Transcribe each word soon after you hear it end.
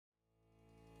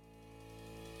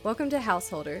Welcome to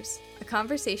Householders, a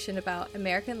conversation about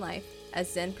American life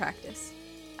as Zen practice.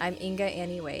 I'm Inga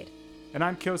Annie Wade. And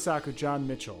I'm Kyosaku John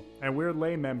Mitchell, and we're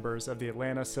lay members of the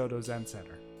Atlanta Soto Zen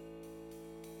Center.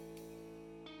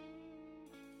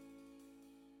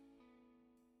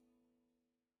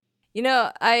 You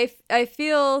know, I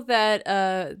feel that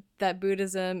that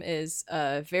Buddhism is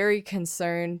very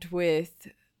concerned with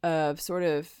sort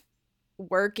of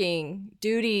working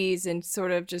duties and sort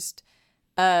of just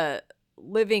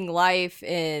living life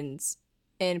and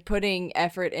putting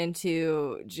effort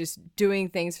into just doing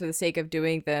things for the sake of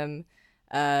doing them.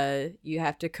 You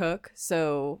have to cook,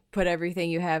 so put everything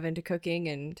you have into cooking,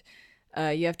 and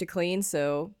you have to clean,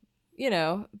 so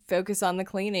focus on the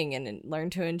cleaning and learn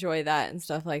to enjoy that and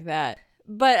stuff like that.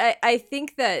 But I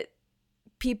think that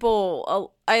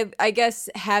people, I guess,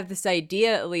 have this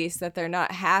idea at least that they're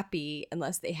not happy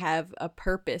unless they have a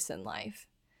purpose in life.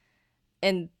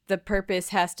 And the purpose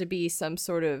has to be some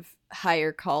sort of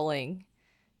higher calling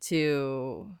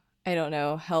to, I don't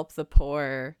know, help the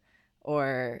poor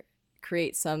or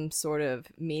create some sort of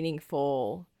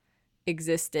meaningful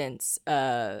existence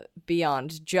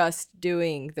beyond just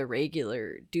doing the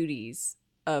regular duties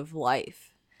of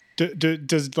life.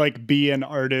 Does like be an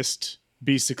artist,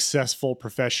 be successful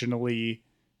professionally,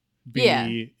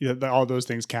 all those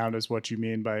things count as what you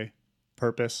mean by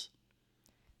purpose?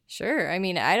 Sure. I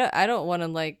mean, I don't want to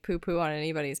like poo-poo on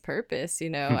anybody's purpose,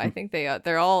 I think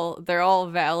they're all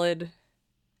valid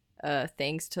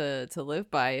things to live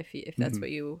by if that's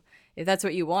what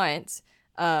you want.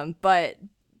 But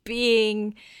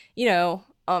being,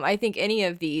 I think any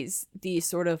of these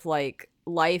sort of like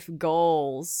life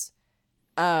goals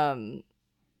are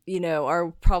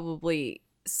probably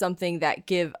something that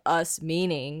give us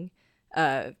meaning,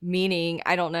 I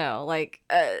don't know, like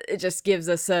it just gives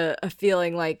us a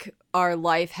feeling like our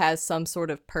life has some sort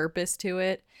of purpose to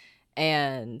it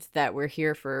and that we're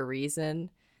here for a reason.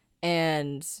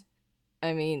 And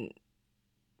I mean,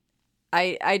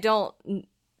 I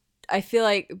feel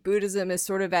like Buddhism is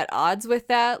sort of at odds with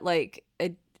that. Like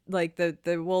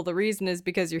the reason is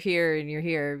because you're here and you're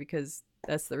here because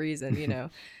that's the reason,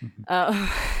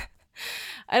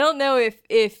 I don't know if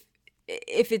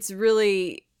it's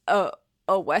really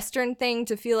a Western thing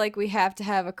to feel like we have to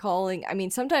have a calling. I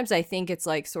mean, sometimes I think it's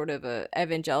like sort of a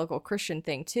evangelical Christian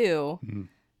thing too.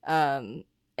 And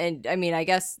I mean, I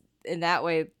guess in that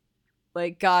way,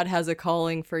 like God has a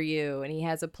calling for you and he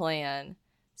has a plan.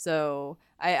 So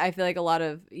I feel like a lot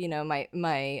of,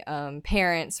 my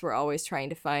parents were always trying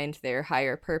to find their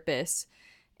higher purpose,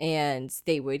 and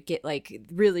they would get like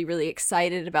really, really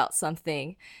excited about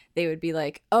something. They would be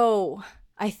like, oh,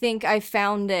 I think I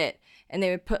found it. And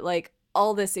they would put like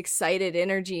all this excited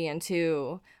energy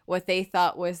into what they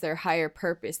thought was their higher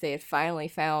purpose. They had finally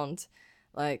found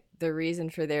like the reason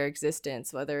for their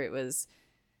existence, whether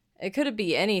it could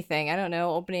be anything. I don't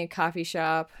know, opening a coffee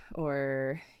shop,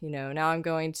 or, now I'm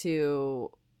going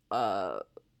to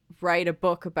write a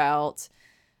book about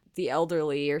the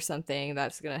elderly or something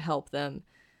that's going to help them.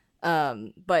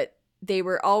 But they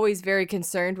were always very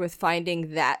concerned with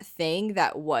finding that thing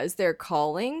that was their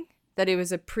calling, that it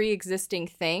was a pre-existing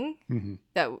thing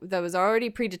that was already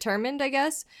predetermined, I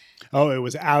guess. Oh, it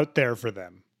was out there for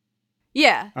them.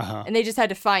 Yeah. And they just had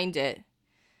to find it.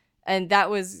 And that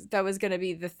was going to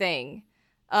be the thing.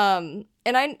 And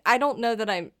I don't know that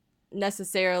I'm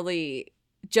necessarily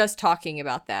just talking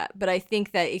about that, but I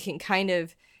think that it can kind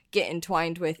of get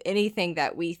entwined with anything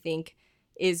that we think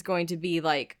is going to be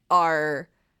like our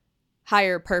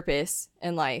higher purpose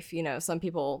in life. Some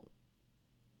people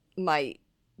might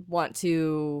want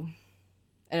to,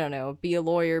 I don't know, be a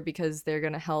lawyer because they're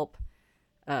going to help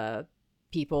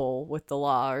people with the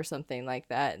law or something like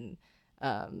that. And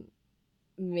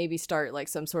maybe start like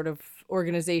some sort of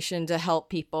organization to help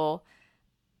people.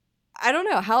 I don't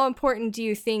know. How important do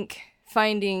you think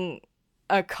finding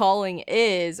a calling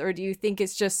is, or do you think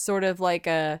it's just sort of like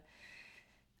a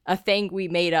thing we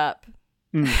made up?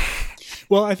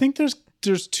 Well, I think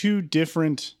there's two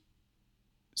different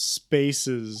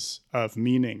spaces of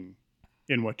meaning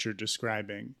in what you're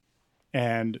describing,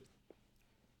 and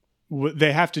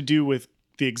they have to do with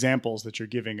the examples that you're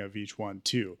giving of each one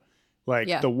too.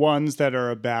 Like the ones that are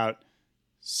about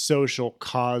social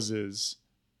causes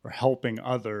or helping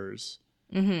others.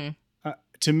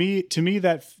 To me,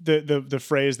 that the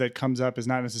phrase that comes up is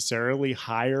not necessarily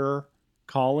higher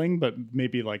calling, but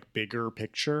maybe like bigger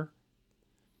picture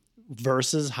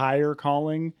versus higher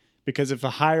calling. Because if a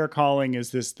higher calling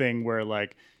is this thing where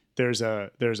like there's a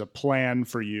plan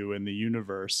for you in the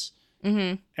universe,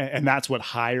 and that's what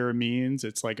higher means.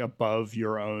 It's like above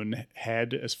your own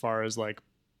head as far as like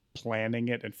planning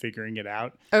it and figuring it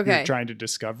out. Okay. You're trying to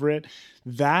discover it.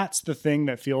 That's the thing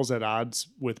that feels at odds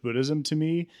with Buddhism to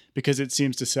me, because it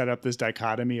seems to set up this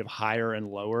dichotomy of higher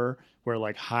and lower, where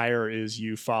like higher is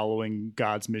you following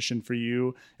God's mission for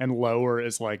you, and lower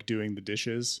is like doing the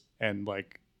dishes and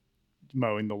like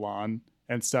mowing the lawn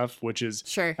and stuff, which is,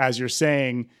 sure, as you're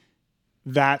saying,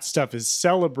 that stuff is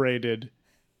celebrated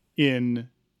in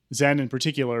Zen in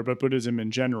particular, but Buddhism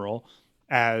in general,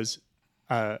 as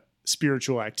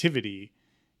spiritual activity.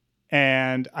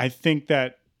 And I think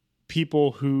that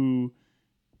people who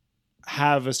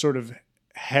have a sort of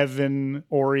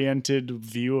heaven-oriented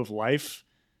view of life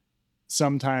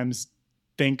sometimes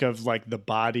think of like the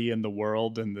body and the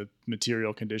world and the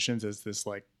material conditions as this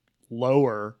like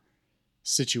lower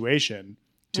situation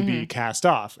to be cast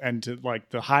off, and to like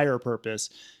the higher purpose.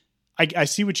 I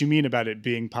see what you mean about it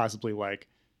being possibly like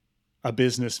a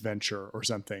business venture or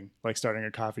something, like starting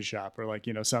a coffee shop or like,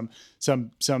 you know, some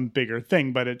bigger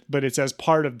thing, but it's as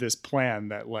part of this plan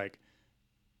that like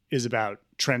is about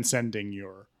transcending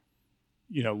your,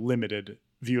 you know, limited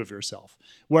view of yourself.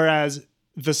 Whereas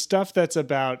the stuff that's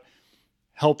about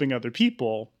helping other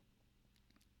people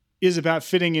is about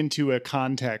fitting into a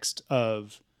context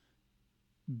of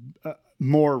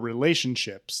more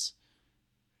relationships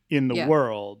in the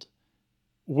world,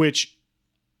 which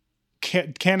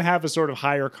can have a sort of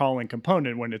higher calling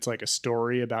component when it's like a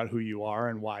story about who you are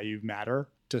and why you matter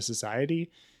to society.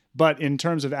 But in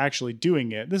terms of actually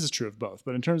doing it, this is true of both,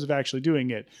 but in terms of actually doing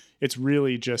it, it's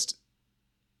really just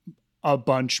a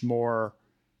bunch more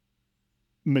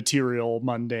material,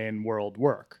 mundane world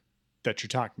work that you're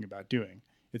talking about doing.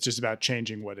 It's just about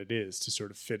changing what it is to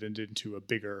sort of fit into a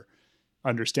bigger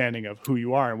understanding of who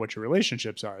you are and what your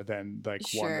relationships are than like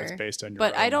one that's based on your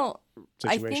but own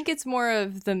situation. I think it's more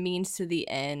of the means to the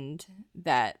end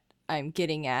that I'm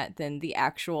getting at than the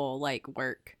actual like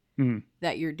work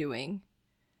that you're doing,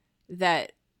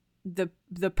 that the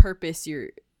purpose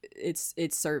it's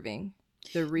serving,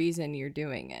 the reason you're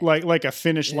doing it, like a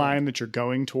finish line that you're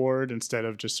going toward, instead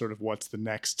of just sort of what's the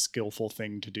next skillful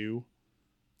thing to do.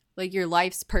 Like your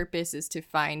life's purpose is to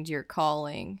find your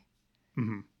calling.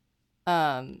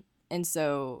 And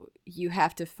so you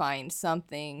have to find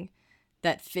something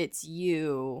that fits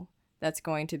you, that's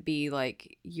going to be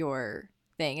like your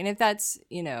thing. And if that's,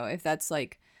 you know, if that's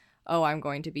like, oh, I'm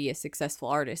going to be a successful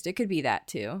artist, it could be that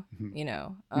too, you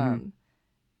know,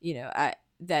 you know,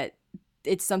 that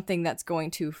it's something that's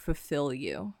going to fulfill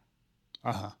you.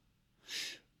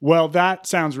 Well, that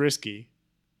sounds risky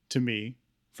to me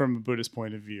from a Buddhist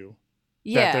point of view.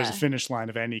 That there's a finish line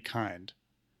of any kind.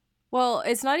 Well,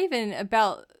 it's not even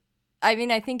about, I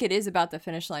mean, I think it is about the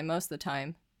finish line most of the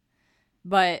time,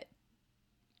 but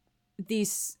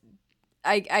these,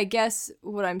 I guess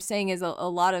what I'm saying is a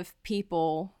lot of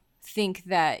people think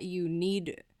that you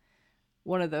need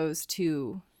one of those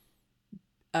to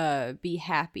be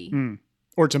happy.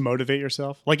 Or to motivate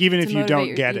yourself. Like even if you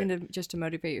don't get it. Just to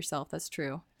motivate yourself, that's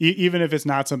true. Even if it's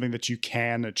not something that you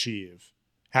can achieve,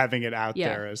 having it out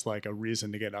there as like a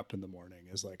reason to get up in the morning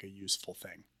is like a useful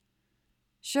thing.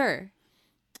 Sure.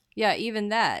 Yeah, even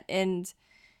that. And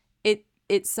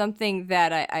it's something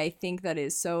that I think that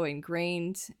is so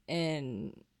ingrained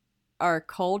in our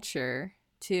culture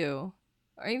too.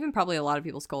 Or even probably a lot of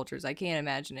people's cultures. I can't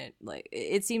imagine it. Like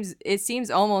it seems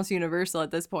almost universal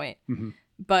at this point.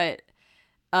 But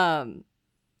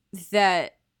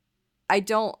that I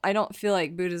don't feel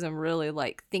like Buddhism really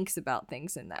like thinks about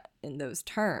things in those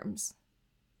terms.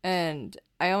 And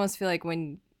I almost feel like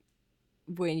when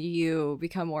you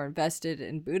become more invested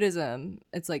in Buddhism,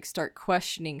 it's like start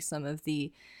questioning some of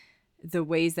the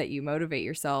ways that you motivate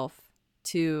yourself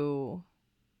to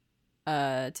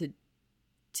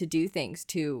do things,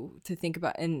 to think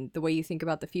about, and the way you think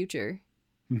about the future.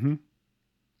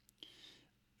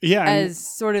 Yeah, as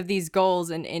sort of these goals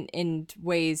and in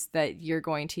ways that you're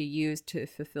going to use to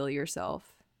fulfill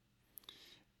yourself.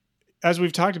 As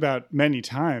we've talked about many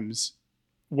times,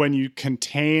 when you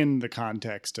contain the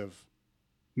context of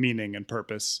meaning and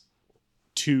purpose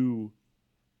to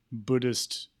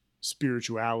Buddhist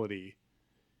spirituality,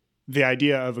 the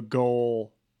idea of a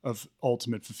goal of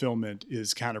ultimate fulfillment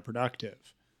is counterproductive.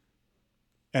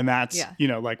 And that's, you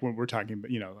know, like when we're talking about,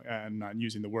 you know, I'm not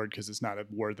using the word because it's not a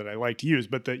word that I like to use,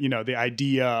 but the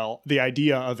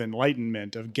idea of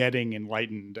enlightenment, of getting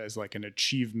enlightened as like an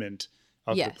achievement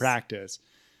of the practice.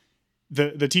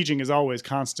 The teaching is always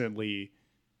constantly,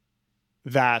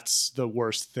 that's the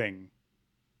worst thing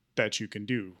that you can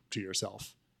do to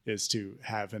yourself, is to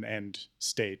have an end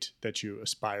state that you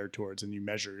aspire towards and you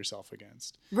measure yourself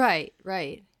against. Right.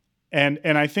 And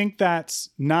I think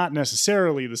that's not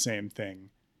necessarily the same thing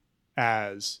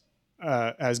as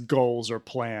as goals or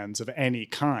plans of any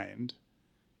kind.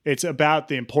 It's about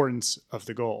the importance of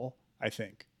the goal, I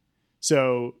think.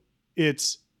 So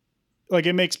it's like,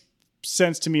 it makes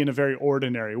sense to me in a very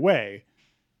ordinary way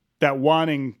that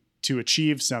wanting to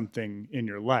achieve something in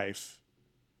your life,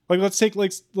 like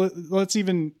let's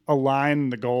even align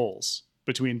the goals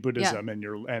between Buddhism and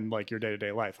your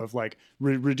day-to-day life of like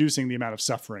reducing the amount of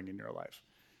suffering in your life.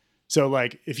 So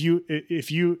like if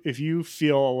you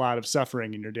feel a lot of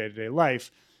suffering in your day-to-day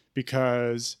life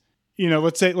because,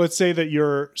 let's say that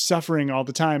you're suffering all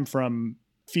the time from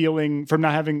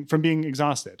being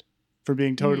exhausted, from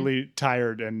being totally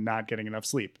tired and not getting enough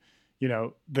sleep.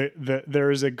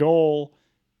 There is a goal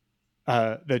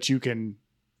that you can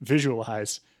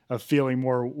visualize of feeling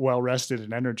more well-rested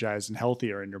and energized and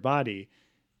healthier in your body.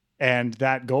 And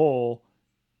that goal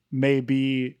may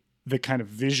be the kind of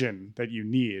vision that you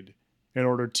need in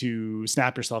order to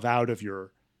snap yourself out of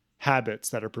your habits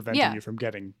that are preventing you from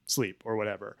getting sleep or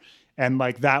whatever. And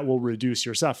like that will reduce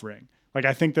your suffering. Like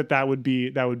I think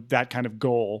that kind of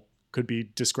goal could be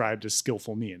described as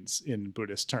skillful means in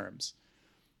Buddhist terms.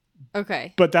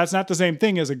 Okay. But that's not the same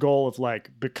thing as a goal of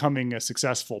like becoming a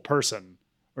successful person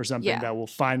or something that will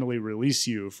finally release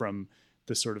you from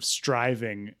the sort of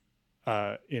striving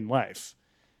in life.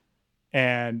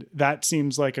 And that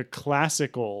seems like a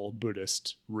classical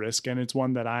Buddhist risk. And it's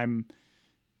one that I'm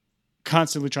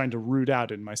constantly trying to root out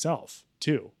in myself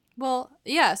too. Well,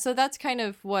 yeah. So that's kind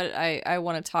of what I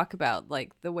want to talk about,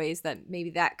 like the ways that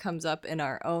maybe that comes up in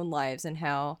our own lives and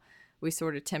how we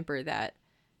sort of temper that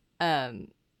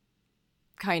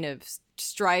kind of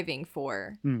striving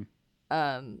for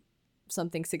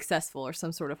something successful or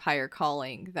some sort of higher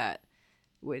calling that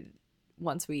would,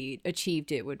 once we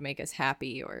achieved it, would make us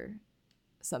happy or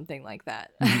something like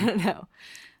that. I don't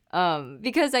know.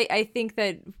 Because I think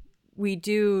that we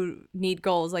do need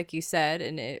goals, like you said,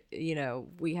 and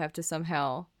we have to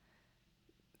somehow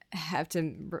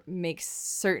make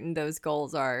certain those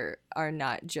goals are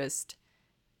not just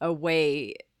a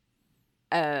way,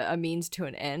 a means to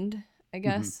an end, I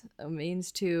guess, a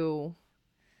means to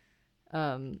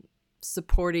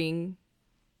supporting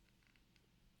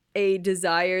a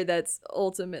desire that's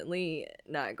ultimately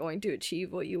not going to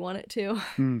achieve what you want it to.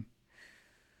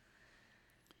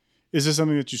 Is this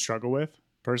something that you struggle with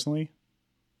personally?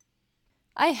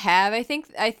 I have. I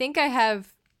think I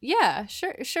have. Yeah,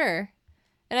 sure.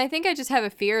 And I think I just have a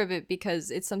fear of it because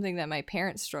it's something that my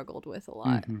parents struggled with a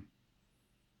lot.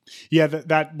 Yeah,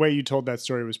 that way you told that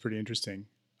story was pretty interesting.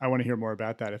 I want to hear more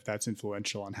about that, if that's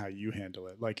influential on how you handle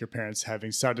it. Like your parents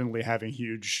suddenly having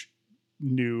huge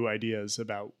new ideas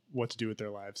about what to do with their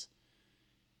lives.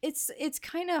 It's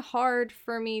kind of hard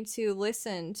for me to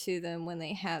listen to them when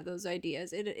they have those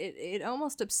ideas. It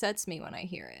almost upsets me when I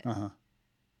hear it.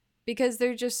 Because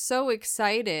they're just so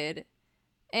excited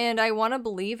and I want to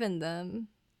believe in them,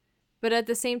 but at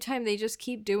the same time they just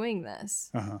keep doing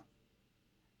this.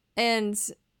 And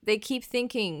they keep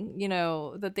thinking,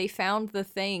 that they found the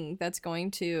thing that's going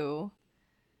to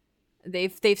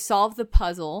they've solved the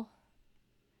puzzle.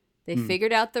 They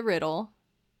figured out the riddle.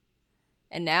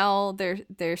 And now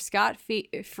they're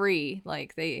scot-free,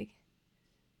 like they're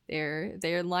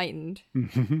enlightened,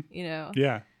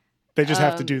 Yeah. They just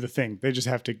have to do the thing. They just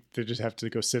have to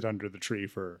go sit under the tree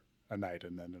for a night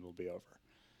and then it'll be over.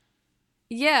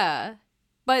 Yeah.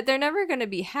 But they're never going to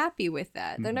be happy with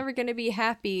that. They're never going to be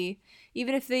happy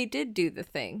even if they did do the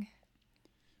thing.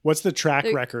 What's the track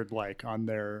record like on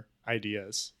their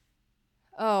ideas?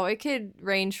 Oh, it could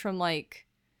range from like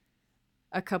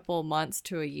a couple months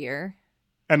to a year.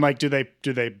 And like, do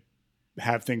they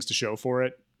have things to show for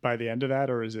it by the end of that?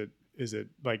 Or is it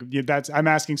like, I'm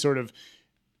asking sort of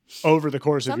over the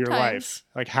course of your life,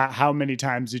 like how many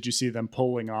times did you see them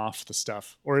pulling off the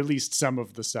stuff, or at least some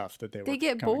of the stuff that they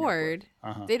get bored.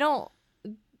 They don't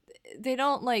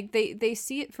like, they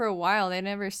see it for a while. They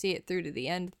never see it through to the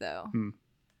end though.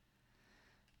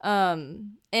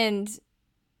 And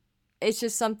it's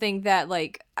just something that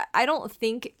like, I don't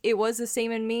think it was the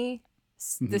same in me,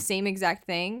 the same exact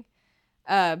thing.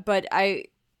 But I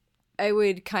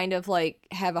would kind of like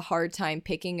have a hard time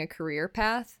picking a career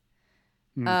path.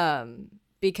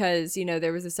 Because,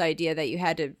 there was this idea that you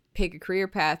had to pick a career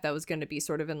path that was going to be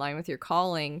sort of in line with your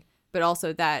calling, but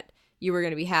also that you were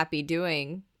going to be happy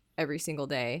doing every single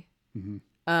day.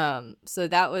 So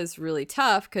that was really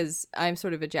tough because I'm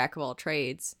sort of a jack of all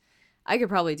trades. I could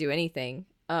probably do anything.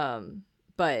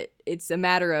 But it's a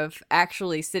matter of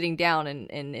actually sitting down and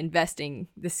investing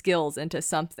the skills into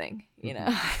something,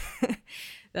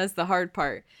 That's the hard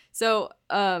part. So,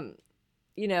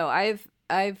 I've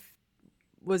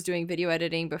was doing video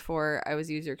editing before I was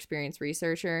user experience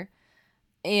researcher.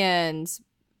 and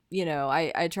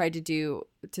I tried to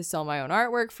sell my own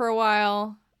artwork for a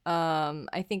while.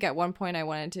 I think at one point I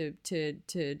wanted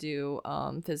to do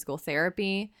physical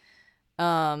therapy,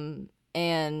 and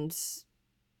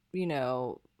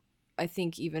I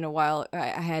think even a while I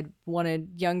had wanted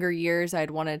younger years.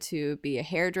 I'd wanted to be a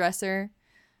hairdresser.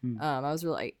 I've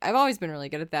always been really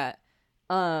good at that.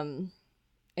 And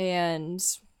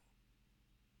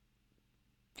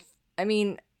I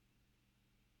mean,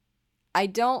 I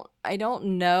don't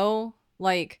know,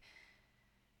 like,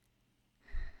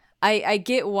 I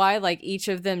get why, like, each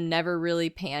of them never really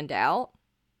panned out.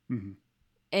 Mm-hmm.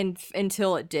 And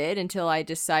until I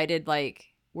decided,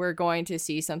 like, we're going to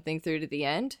see something through to the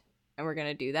end and we're going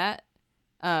to do that.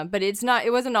 But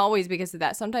it wasn't always because of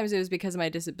that. Sometimes it was because of my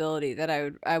disability that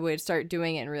I would start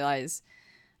doing it and realize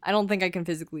I don't think I can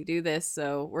physically do this.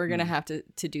 So we're going to have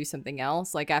to do something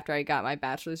else. Like, after I got my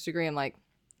bachelor's degree, I'm like,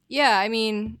 yeah, I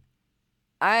mean,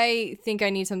 I think I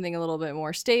need something a little bit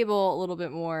more stable, a little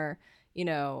bit more,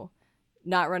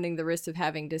 not running the risk of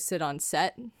having to sit on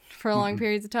set for long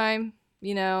periods of time,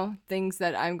 things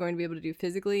that I'm going to be able to do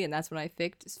physically. And that's when I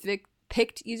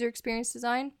picked user experience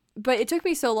design. But it took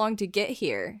me so long to get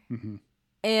here. Mm-hmm.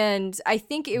 And I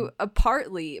think part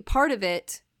of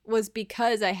it was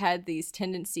because I had these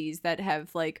tendencies that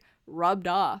have, like, rubbed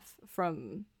off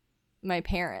from my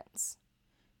parents.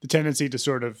 The tendency to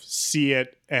sort of see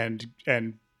it and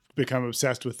become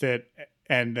obsessed with it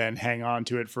and then hang on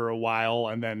to it for a while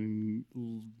and then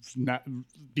not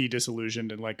be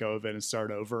disillusioned and let go of it and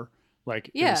start over.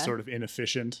 Like, it was sort of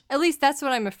inefficient. At least that's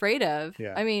what I'm afraid of.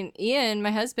 Yeah. I mean, Ian,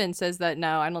 my husband, says that,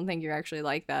 no, I don't think you're actually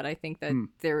like that. I think that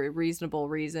there are reasonable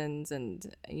reasons, and,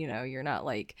 you're not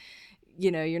like,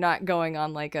 you're not going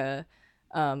on like a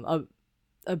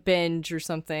binge or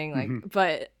something, like,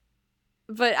 but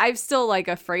I'm still, like,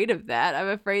 afraid of that. I'm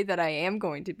afraid that I am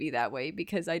going to be that way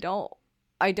because I don't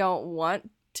want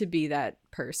to be that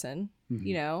person,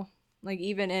 like,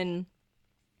 even in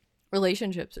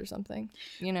relationships or something,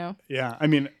 Yeah, I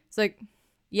mean, it's like,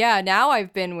 yeah, now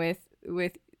I've been with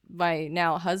my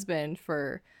now husband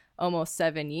for almost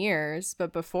 7 years,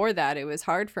 but before that it was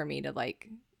hard for me to, like,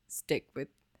 stick with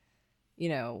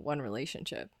one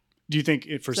relationship. Do you think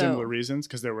for similar reasons,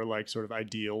 because there were, like, sort of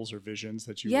ideals or visions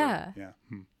that you were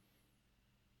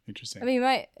Interesting. I mean,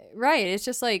 right, it's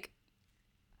just like,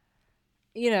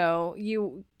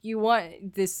 you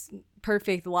want this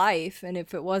perfect life, and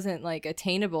if it wasn't, like,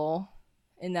 attainable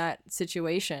in that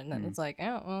situation, then it's like,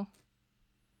 oh, well,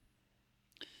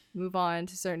 move on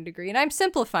to a certain degree. And I'm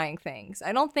simplifying things.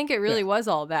 I don't think it really was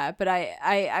all that, but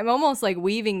I'm almost, like,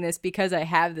 weaving this because I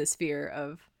have this fear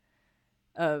of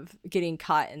getting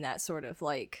caught in that sort of,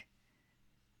 like,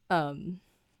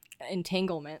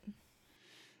 entanglement.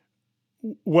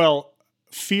 Well,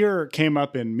 fear came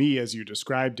up in me as you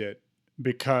described it,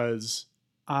 because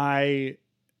I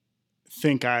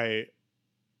think I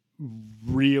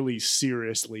really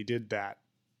seriously did that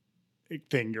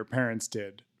thing your parents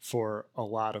did for a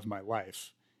lot of my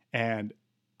life. And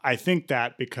I think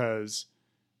that because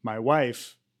my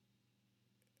wife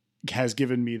has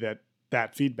given me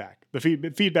that feedback, the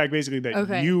feedback basically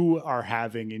that you are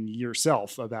having in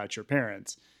yourself about your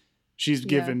parents, she's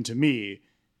given to me,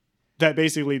 that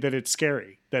basically that it's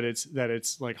scary, that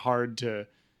it's like hard to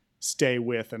stay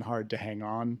with and hard to hang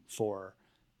on for,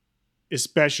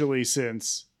 especially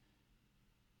since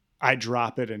I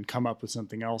drop it and come up with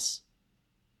something else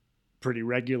pretty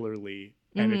regularly,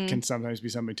 and it can sometimes be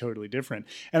something totally different.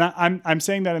 And I'm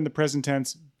saying that in the present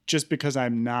tense just because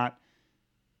I'm not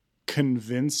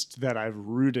convinced that I've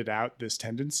rooted out this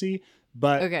tendency,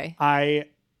 but I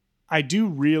do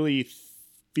really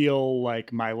feel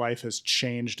like my life has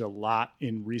changed a lot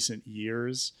in recent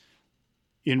years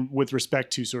with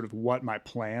respect to sort of what my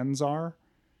plans are.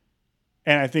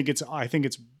 And I think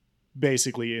it's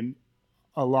basically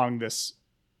along this,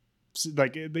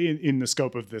 like, in the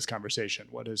scope of this conversation,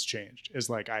 what has changed is,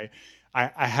 like, I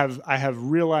have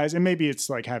realized, and maybe it's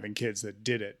like having kids that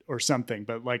did it or something,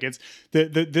 but, like, it's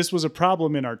this was a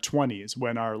problem in our 20s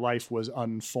when our life was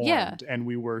unformed and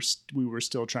we were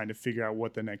still trying to figure out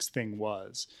what the next thing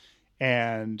was.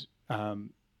 And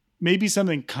maybe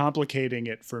something complicating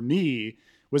it for me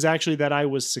was actually that I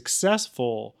was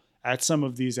successful at some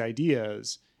of these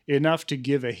ideas enough to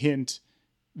give a hint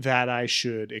that I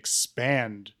should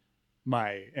expand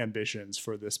my ambitions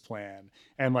for this plan.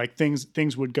 And, like,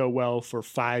 things would go well for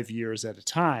 5 years at a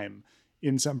time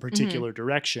in some particular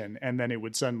direction, and then it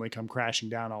would suddenly come crashing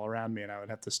down all around me and I would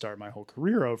have to start my whole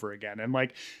career over again. And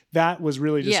like that was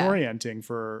really disorienting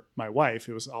for my wife.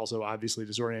 It was also obviously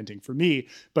disorienting for me,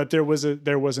 but there was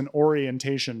an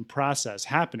orientation process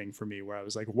happening for me where I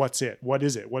was like, what's it? What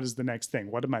is it? What is the next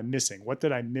thing? What am I missing? What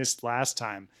did I miss last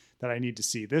time that I need to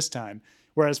see this time?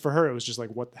 Whereas for her, it was just like,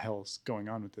 what the hell is going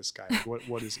on with this guy?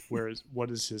 What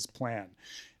is his plan?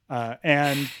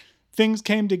 And things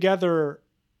came together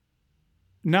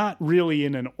not really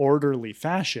in an orderly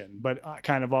fashion, but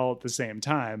kind of all at the same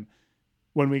time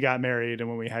when we got married and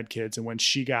when we had kids and when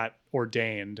she got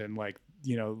ordained and like,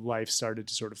 you know, life started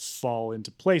to sort of fall into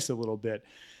place a little bit.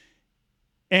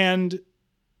 And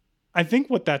I think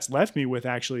what that's left me with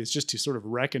actually is just to sort of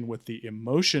reckon with the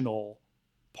emotional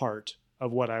part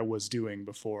of what I was doing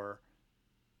before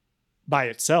by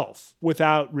itself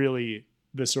without really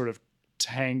the sort of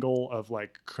tangle of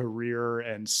like career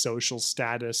and social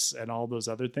status and all those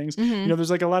other things. You know,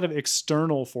 there's like a lot of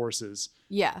external forces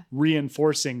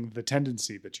reinforcing the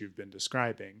tendency that you've been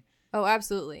describing. Oh,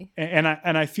 absolutely. And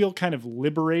I feel kind of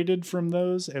liberated from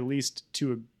those, at least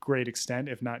to a great extent,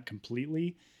 if not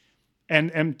completely.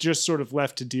 And am just sort of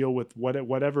left to deal with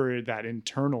whatever that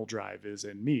internal drive is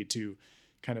in me to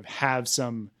kind of have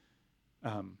some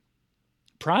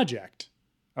project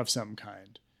of some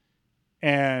kind.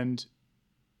 And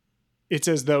it's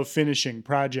as though finishing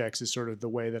projects is sort of the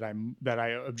way that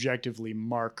I objectively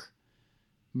mark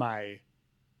my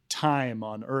time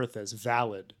on Earth as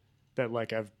valid. That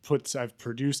like I've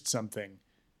produced something,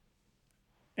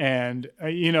 and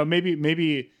you know,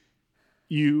 maybe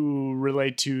you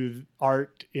relate to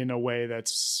art in a way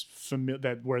that's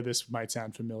where this might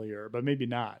sound familiar, but maybe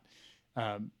not.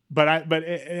 But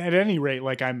at any rate,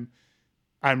 like I'm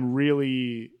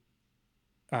really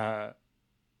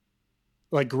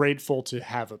like grateful to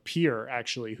have a peer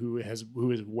actually who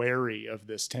is wary of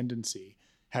this tendency,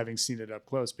 having seen it up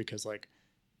close, because like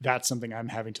that's something I'm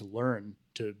having to learn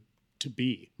to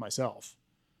be myself.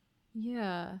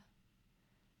 Yeah.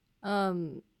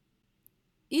 You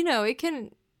know, it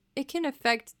can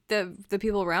affect the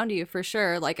people around you for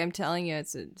sure. Like I'm telling you,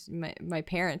 it's my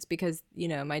parents, because, you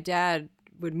know, my dad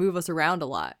would move us around a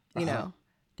lot, you know,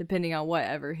 depending on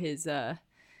whatever his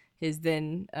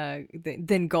then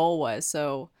goal was.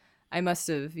 So I must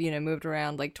have, you know, moved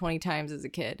around like 20 times as a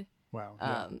kid. Wow.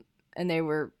 Yeah. And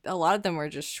a lot of them were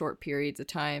just short periods of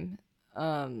time.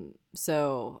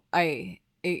 So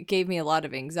it gave me a lot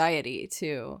of anxiety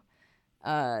to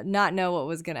not know what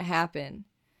was going to happen,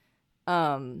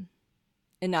 and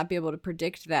not be able to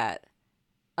predict that.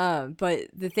 But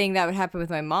the thing that would happen with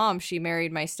my mom, she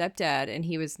married my stepdad, and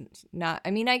he was not,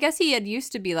 I mean, I guess he had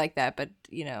used to be like that, but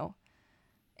you know,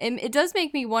 it does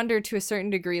make me wonder to a certain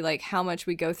degree, like how much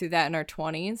we go through that in our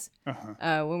 20s,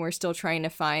 when we're still trying to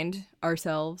find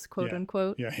ourselves, quote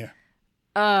unquote. Yeah.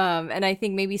 And I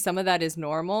think maybe some of that is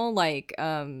normal, like,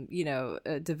 you know,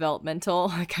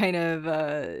 developmental kind of,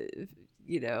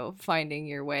 you know, finding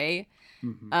your way.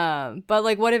 But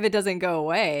like, what if it doesn't go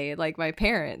away? Like my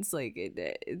parents, like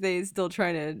they still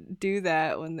trying to do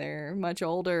that when they're much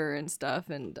older and stuff.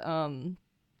 And,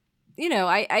 you know,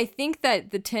 I think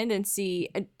that the tendency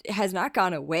has not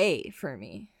gone away for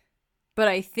me, but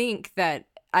I think that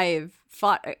I've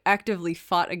actively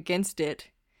fought against it,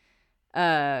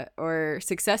 or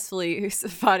successfully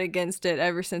fought against it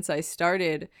ever since I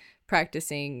started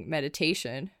practicing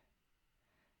meditation.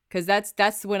 Because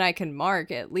that's when I can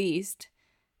mark, at least,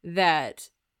 that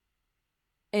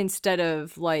instead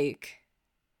of like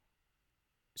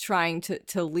trying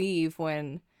to leave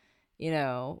when, you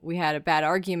know, we had a bad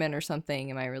argument or something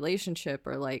in my relationship,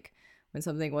 or like when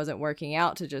something wasn't working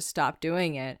out, to just stop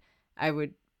doing it, I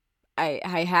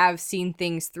have seen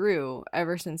things through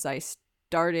ever since I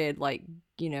started, like,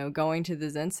 you know, going to the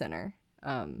Zen Center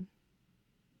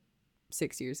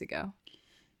 6 years ago.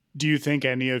 Do you think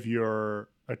any of your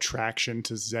attraction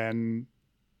to Zen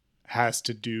has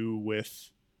to do with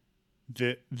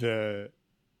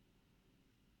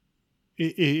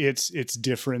its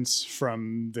difference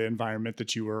from the environment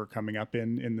that you were coming up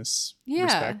in this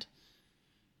respect?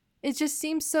 It just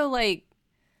seems so like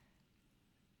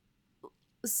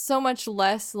so much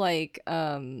less like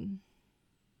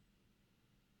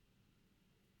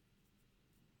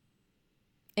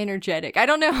energetic. I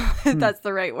don't know if that's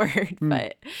the right word,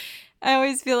 but I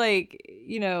always feel like,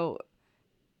 you know,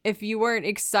 if you weren't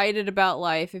excited about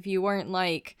life, if you weren't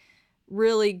like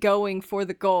really going for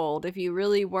the gold, if you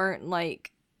really weren't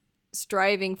like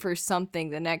striving for something,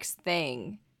 the next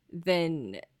thing,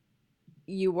 then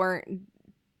you weren't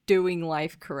doing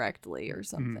life correctly or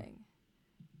something.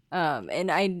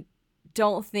 And I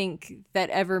don't think that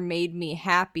ever made me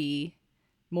happy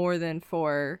more than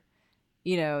for,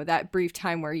 that brief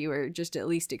time where you were just at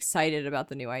least excited about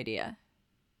the new idea.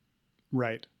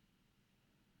 Right.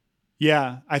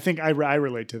 Yeah, I think I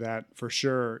relate to that for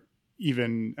sure,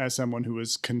 even as someone who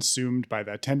was consumed by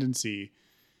that tendency,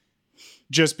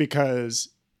 just because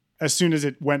as soon as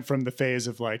it went from the phase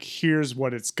of like, here's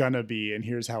what it's gonna be and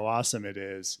here's how awesome it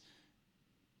is,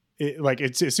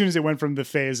 it's as soon as it went from the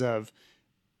phase of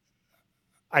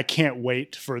I can't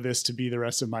wait for this to be the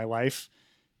rest of my life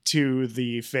to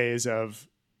the phase of,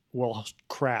 well,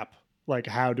 crap. Like,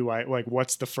 how do I, like,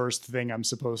 what's the first thing I'm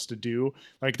supposed to do?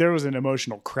 Like, there was an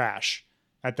emotional crash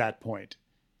at that point,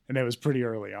 and it was pretty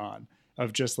early on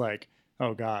of just like,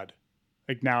 oh God,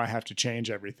 like now I have to change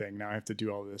everything. Now I have to do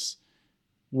all this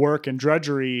work and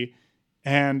drudgery.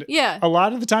 And a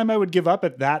lot of the time I would give up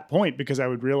at that point because I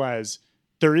would realize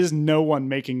there is no one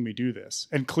making me do this.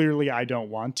 And clearly I don't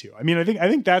want to. I mean, I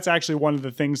think that's actually one of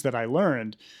the things that I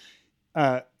learned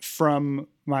from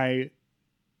my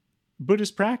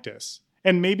Buddhist practice.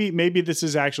 And maybe this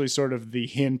is actually sort of the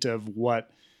hint of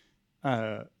what,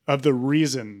 of the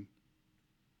reason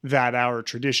that our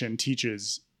tradition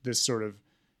teaches this sort of,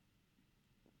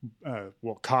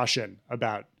 caution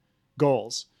about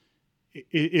goals,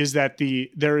 is that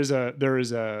there is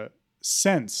a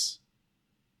sense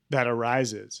that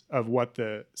arises of what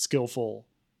the skillful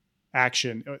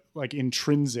action, like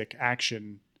intrinsic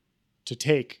action to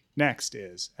take next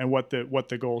is, and what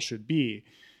the goal should be.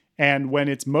 And when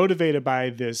it's motivated by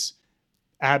this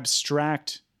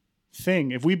abstract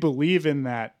thing, if we believe in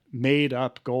that made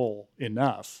up goal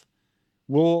enough,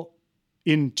 we'll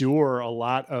endure a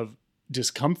lot of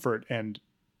discomfort and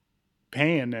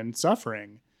pain and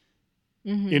suffering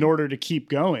in order to keep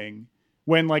going,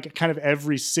 when like kind of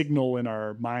every signal in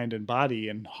our mind and body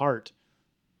and heart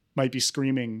might be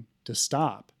screaming to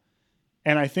stop.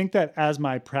 And I think that as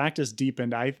my practice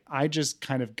deepened, I just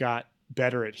kind of got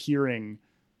better at hearing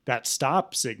that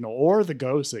stop signal or the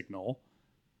go signal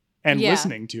and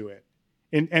listening to it.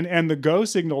 And the go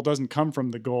signal doesn't come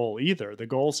from the goal either. The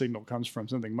goal signal comes from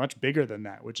something much bigger than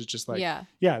that, which is just like,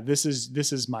 this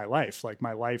is my life. Like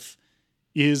my life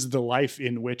is the life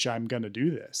in which I'm going to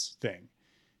do this thing.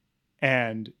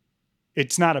 And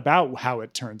it's not about how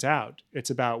it turns out. It's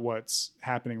about what's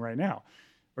happening right now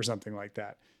or something like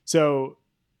that. So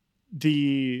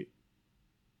the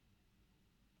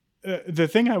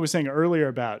thing I was saying earlier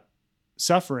about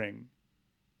suffering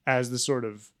as the sort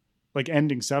of like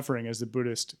ending suffering as the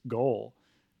Buddhist goal,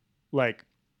 like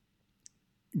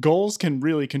goals can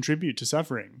really contribute to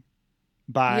suffering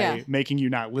by making you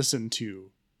not listen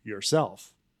to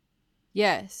yourself.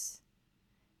 Yes.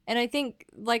 And I think,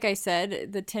 like I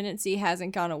said, the tendency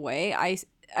hasn't gone away.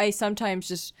 I sometimes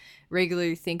just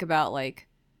regularly think about like,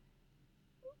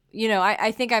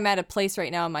 I think I'm at a place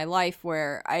right now in my life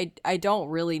where I don't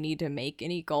really need to make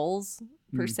any goals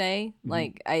per se.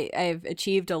 Like I've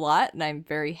achieved a lot and I'm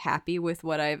very happy with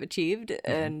what I've achieved,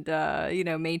 and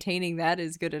maintaining that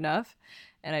is good enough.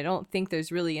 And I don't think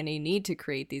there's really any need to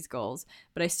create these goals,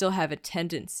 but I still have a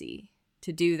tendency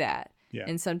to do that. Yeah.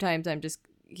 And sometimes I'm just,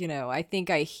 I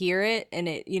think I hear it, and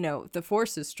it, the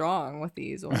force is strong with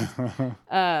these ones.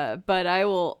 But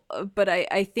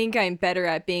I think I'm better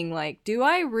at being like, do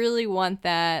I really want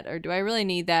that? Or do I really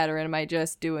need that? Or am I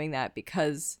just doing that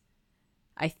because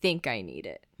I think I need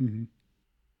it? Mm-hmm.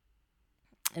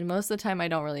 And most of the time I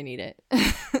don't really need it.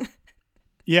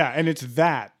 Yeah. And it's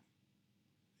that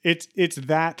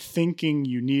thinking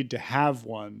you need to have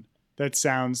one that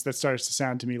starts to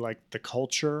sound to me like the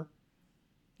culture.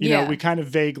 We kind of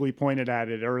vaguely pointed at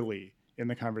it early in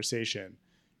the conversation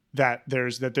that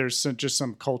there's just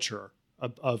some culture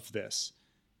of this,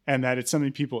 and that it's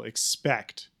something people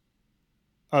expect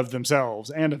of themselves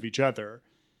and of each other.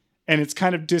 And it's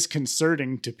kind of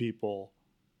disconcerting to people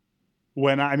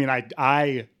when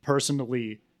I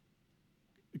personally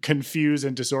confuse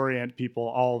and disorient people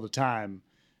all the time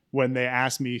when they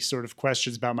ask me sort of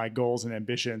questions about my goals and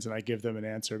ambitions, and I give them an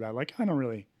answer about like, I don't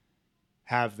really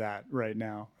have that right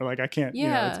now, or like I can't,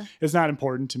 it's not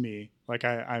important to me. Like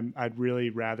I'd really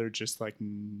rather just like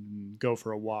go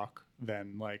for a walk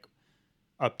than like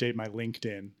update my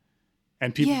LinkedIn.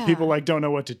 And people like don't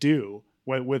know what to do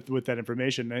with that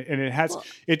information, and it has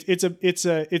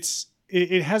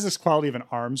it has this quality of an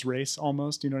arms race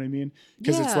almost. You know what I mean?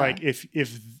 Because it's like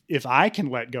if I can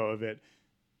let go of it,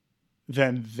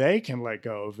 then they can let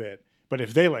go of it. But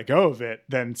if they let go of it,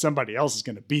 then somebody else is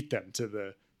going to beat them to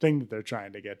the thing that they're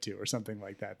trying to get to, or something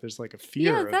like that. There's like a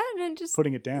fear of that and just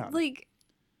putting it down. Like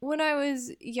when I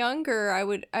was younger,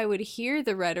 I would hear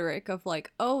the rhetoric of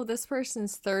like, oh, this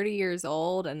person's 30 years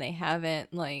old and they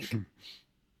haven't like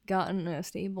gotten a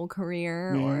stable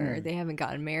career or they haven't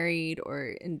gotten married, or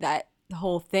in that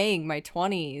whole thing, my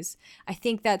 20s. I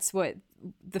think that's what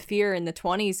the fear in the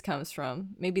 20s comes from.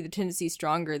 Maybe the tendency is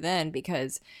stronger then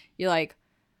because you're like,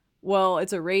 well,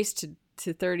 it's a race to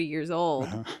 30 years old.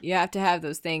 You have to have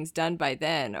those things done by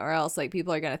then, or else like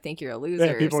people are going to think you're a loser.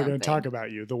 Yeah, people are going to talk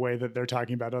about you the way that they're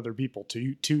talking about other people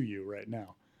to you right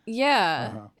now.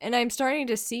 Yeah. And I'm starting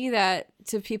to see that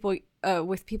to people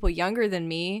with people younger than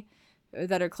me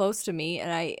that are close to me,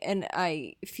 and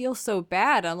I feel so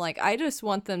bad. I'm like, I just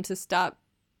want them to stop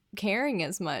caring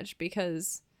as much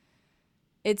because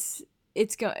it's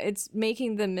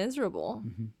making them miserable.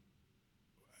 Mm-hmm.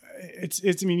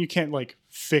 I mean, you can't like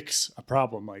fix a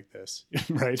problem like this,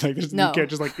 right? Like you can't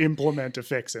just like implement a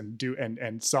fix and do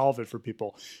and solve it for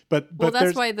people. But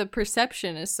that's why the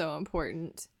perception is so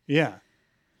important. Yeah.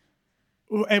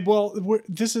 And well,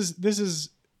 this is.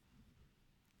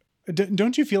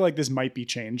 Don't you feel like this might be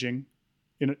changing,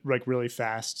 like really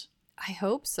fast? I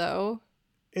hope so.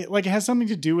 It has something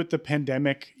to do with the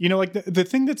pandemic. Like the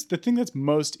thing that's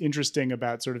most interesting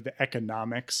about sort of the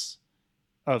economics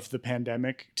of the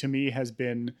pandemic to me has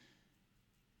been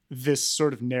this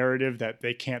sort of narrative that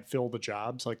they can't fill the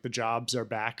jobs. Like the jobs are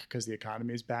back because the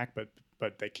economy is back,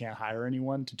 but they can't hire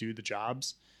anyone to do the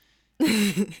jobs.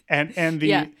 and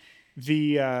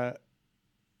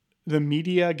the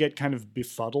media get kind of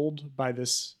befuddled by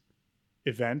this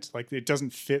event. Like it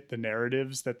doesn't fit the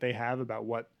narratives that they have about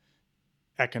what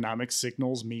economic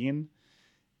signals mean.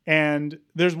 And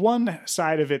there's one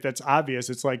side of it that's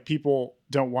obvious. It's like people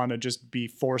don't want to just be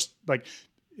forced. Like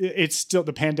it's still,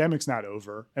 the pandemic's not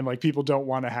over. And like people don't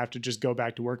want to have to just go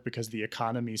back to work because the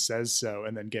economy says so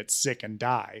and then get sick and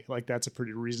die. Like that's a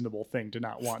pretty reasonable thing to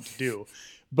not want to do.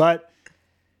 But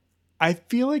I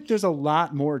feel like there's a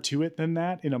lot more to it than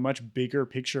that in a much bigger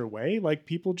picture way. Like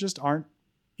people just aren't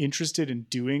interested in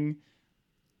doing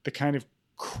the kind of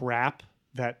crap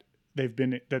that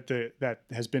that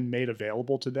has been made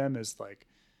available to them as like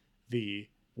the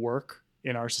work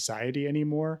in our society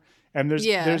anymore. And there's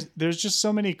just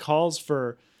so many calls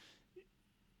for,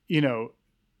 and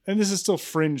this is still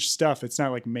fringe stuff. It's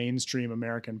not like mainstream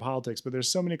American politics, but there's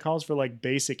so many calls for like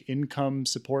basic income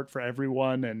support for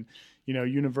everyone and,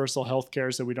 universal health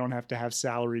care so we don't have to have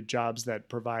salaried jobs that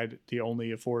provide the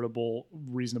only affordable,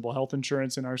 reasonable health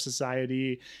insurance in our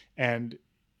society. And,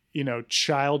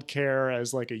 childcare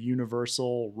as like a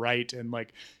universal right. And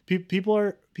like people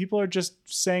are just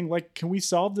saying like, can we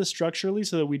solve this structurally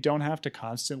so that we don't have to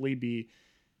constantly be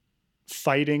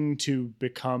fighting to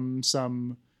become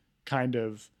some kind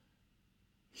of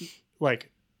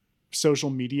like social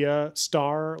media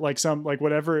star, like some, like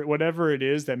whatever it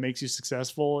is that makes you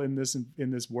successful in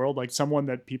this world, like someone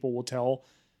that people will tell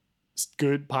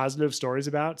good, positive stories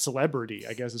about. Celebrity,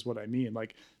 I guess is what I mean.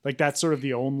 Like that's sort of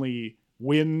the only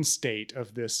win state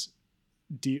of this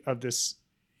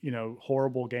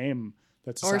horrible game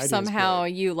that society or somehow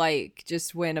you like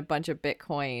just win a bunch of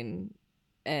Bitcoin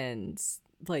and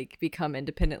like become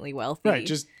independently wealthy, right?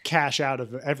 Just cash out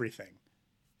of everything.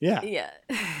 Yeah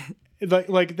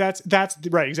like that's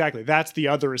right, exactly. That's the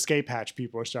other escape hatch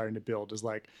people are starting to build, is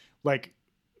like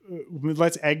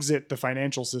let's exit the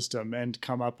financial system and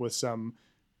come up with some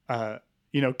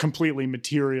completely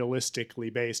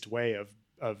materialistically based way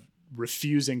of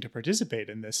refusing to participate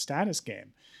in this status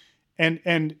game. And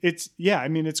it's, I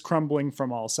mean, it's crumbling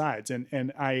from all sides.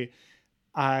 And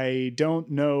I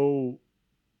don't know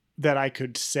that I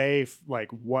could say like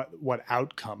what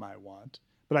outcome I want,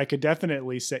 but I could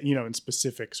definitely say, in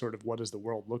specific sort of what does the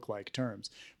world look like terms,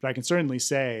 but I can certainly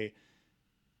say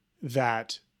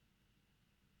that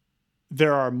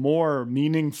there are more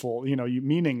meaningful,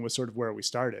 meaning was sort of where we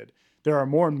started. There are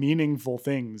more meaningful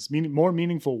things, more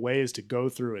meaningful ways to go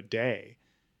through a day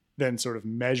than sort of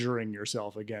measuring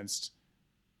yourself against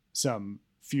some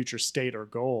future state or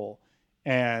goal.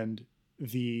 And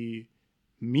the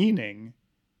meaning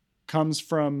comes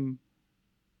from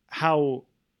how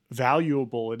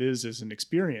valuable it is as an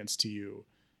experience to you.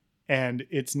 And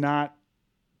it's not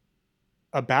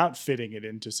about fitting it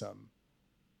into some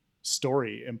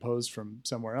story imposed from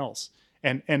somewhere else.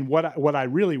 And what I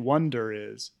really wonder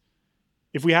is,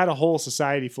 if we had a whole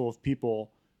society full of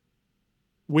people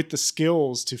with the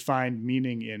skills to find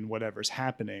meaning in whatever's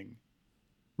happening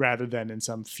rather than in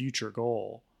some future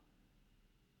goal,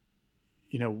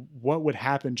 what would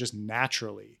happen just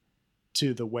naturally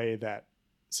to the way that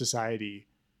society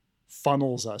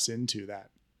funnels us into that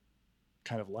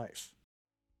kind of life?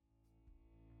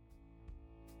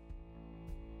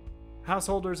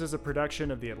 Householders is a production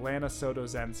of the Atlanta Soto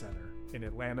Zen Center in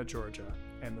Atlanta, Georgia,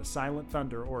 and the Silent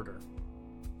Thunder Order.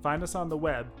 Find us on the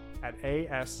web at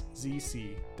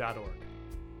ASZC.org.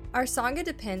 Our Sangha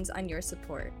depends on your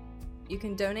support. You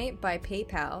can donate by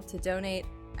PayPal to donate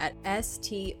at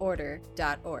storder.org.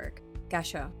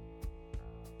 Gasho.